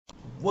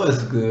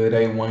What's good,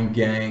 A1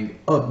 gang?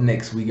 Up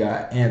next, we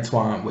got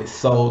Antwan with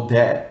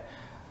Soldat.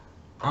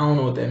 I don't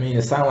know what that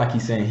means. It sounds like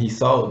he's saying he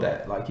sold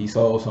that, like he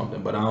sold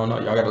something, but I don't know.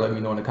 Y'all gotta let me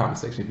know in the comment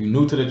section. If you're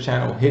new to the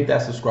channel, hit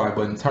that subscribe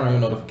button, turn on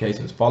your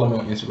notifications, follow me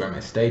on Instagram,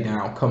 and stay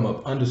down. Come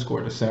up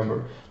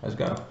 _December. Let's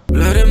go.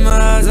 Blood in my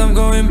eyes, I'm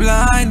going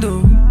blind,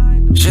 oh.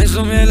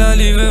 Sceso me la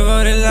lieve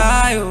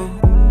varelai, oh.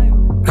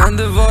 Kan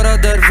det vara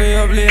därför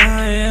jag blir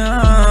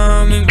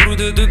high? Min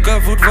broder duckar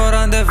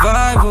fortfarande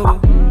vibe, oh.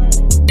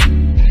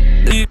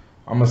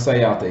 I'm gonna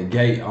say out the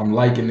gate, I'm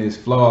liking this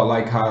flow. I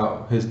like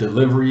how his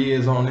delivery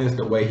is on this,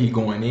 the way he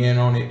going in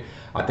on it.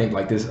 I think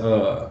like this,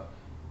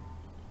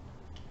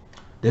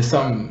 there's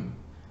something,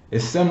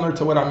 it's similar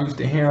to what I'm used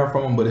to hearing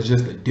from him, but it's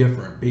just a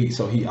different beat.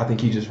 So I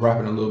think he's just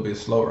rapping a little bit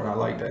slower, and I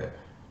like that.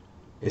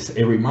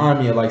 It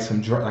reminds me of like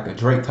like a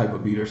Drake type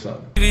of beat or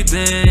something.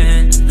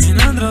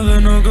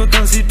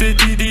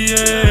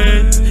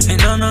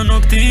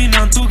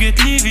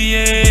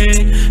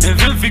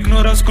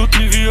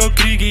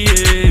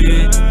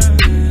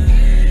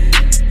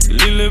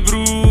 Lille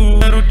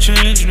bror, er och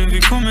change nu,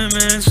 vi kommer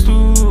med en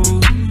stor.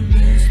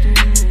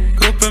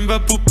 Kroppen bär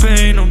på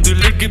pain, om du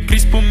lägger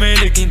pris på mig,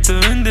 lägg inte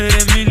under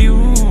 1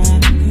 miljon.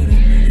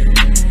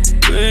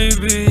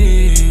 Baby,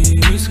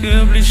 hur ska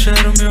jag bli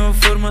kär om jag har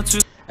format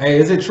ut? Hey,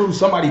 is it true?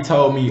 Somebody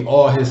told me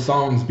all his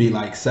songs be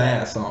like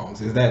sad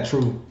songs. Is that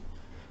true?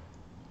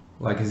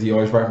 Like, is he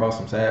always rapping about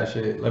some sad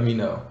shit? Let me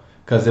know.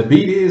 Cause the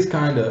beat is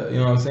kind of, you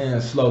know what I'm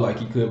saying, slow, like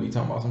he could be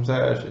talking about some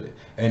sad shit.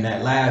 And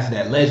that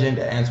legend,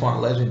 that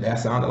Antwan legend, that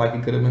sounded like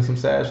it could have been some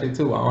sad shit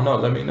too. I don't know,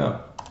 let me know.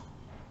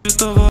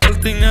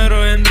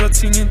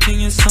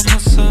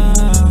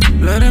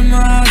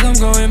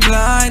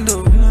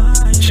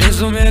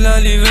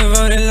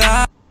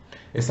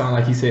 It sounded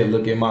like he said,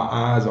 look in my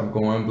eyes, I'm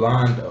going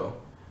blind though.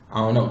 I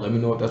don't know, let me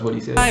know if that's what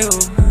he said.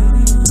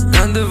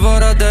 Kan det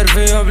vara därför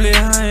jag blir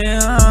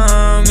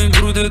high? Min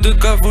broder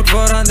duckar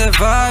fortfarande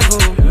vibe.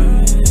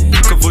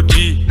 Duckar vår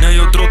G, när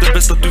jag drar det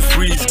bästa du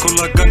freeze.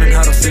 Kolla gunnen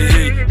här och säg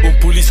hej. Om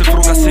polisen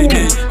frågar säg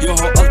nej. Jag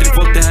har aldrig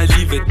valt det här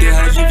livet det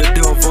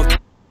har valt.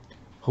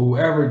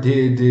 Whoever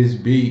did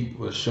this beat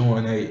was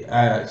showing their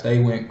ass. They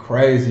went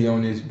crazy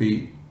on this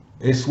beat.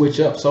 It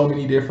switched up so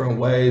many different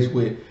ways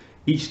with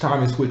each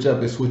time it switch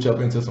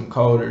up into some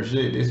colder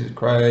shit. This is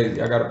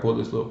crazy. I gotta pull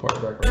this little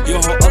part back right.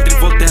 Jag har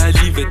aldrig valt det här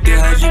livet det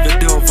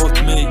har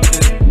valt mig.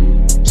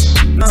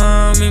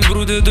 Min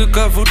broder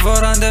duckar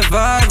fortfarande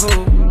vibe.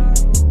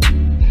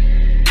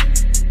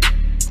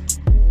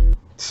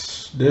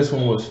 This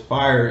one was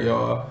fire,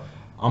 y'all.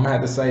 I'm gonna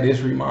have to say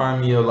this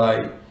remind me of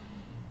like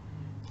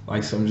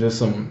some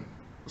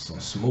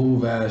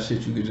smooth ass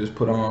shit you could just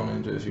put on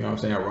and just, you know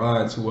what I'm saying,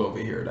 ride to over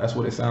here. That's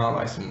what it sounds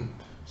like,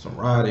 some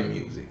riding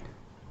music.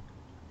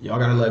 Y'all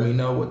gotta let me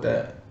know what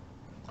that.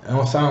 It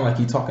don't sound like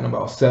he talking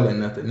about selling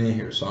nothing in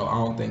here, so I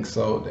don't think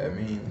sold that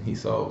mean he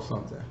sold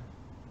something.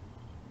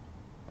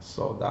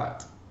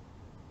 Soldat.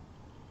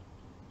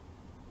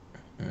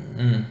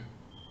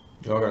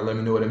 Y'all gotta let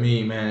me know what it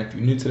mean, man. If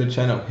you're new to the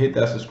channel, hit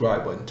that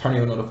subscribe button, turn on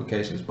your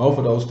notifications. Both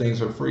of those things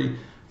are free.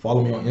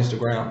 Follow me on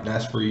Instagram,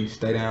 that's free.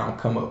 Stay down,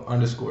 come up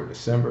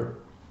 _December.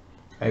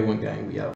 A1 gang, we out.